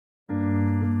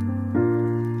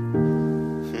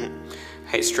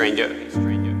Hey stranger.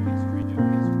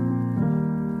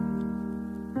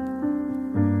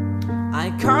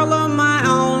 I color my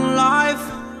own life.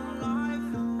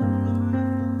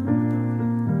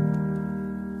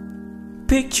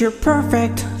 Picture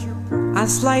perfect, I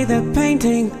slay the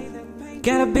painting.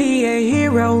 Gotta be a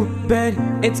hero, but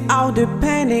it's all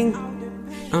depending.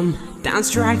 I'm down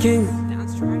striking,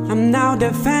 I'm now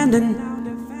defending.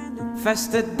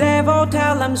 First the devil,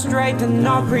 tell him straight and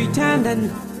not pretending.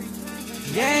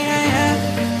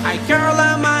 Yeah, I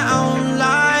color my own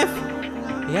life.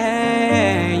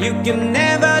 Yeah, you can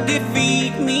never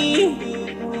defeat me.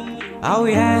 Oh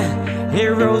yeah,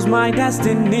 hero's my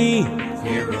destiny.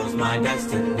 Hero's my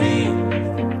destiny.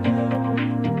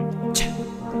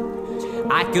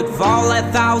 I could fall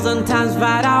 1,000 times,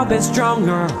 but I'll be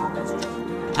stronger.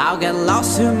 I'll get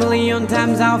lost 1,000,000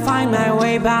 times, I'll find my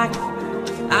way back.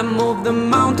 I move the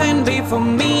mountain, before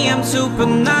me I'm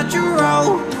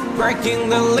supernatural. Breaking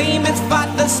the limits,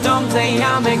 fight the storms, say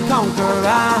I'm a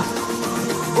conqueror.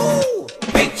 Ooh,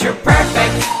 picture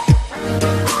perfect,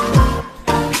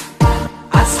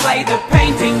 I slay the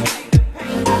painting.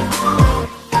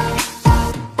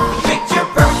 Picture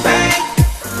perfect,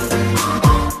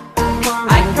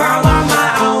 I color my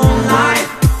own life.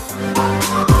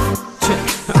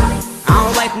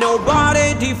 I'll let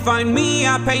nobody define me,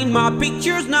 I paint my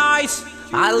pictures nice.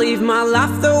 I live my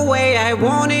life the way I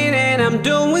want it and I'm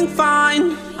doing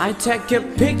fine. I take a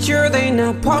picture, then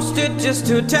I post it just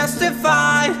to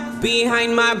testify.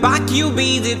 Behind my back you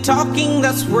busy talking,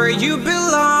 that's where you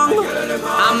belong.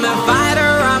 I'm a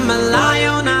fighter, I'm a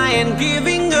lion, I ain't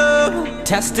giving up.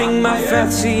 Testing my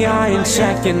faith, see I ain't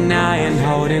checking, I ain't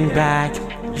holding back.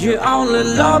 You only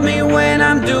love me when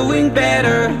I'm doing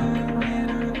better.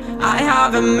 I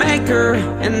have a maker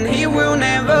and he will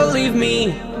never leave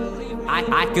me.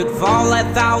 I could fall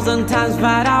 1,000 times,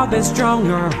 but I'll be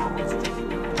stronger.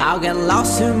 I'll get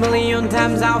lost 1,000,000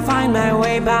 times, I'll find my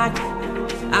way back.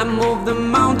 I move the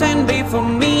mountain, before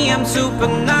me I'm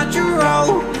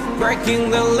supernatural.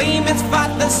 Breaking the limits,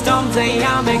 fight the storms, say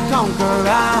I'm a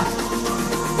conqueror.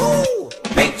 Ooh,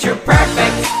 picture perfect.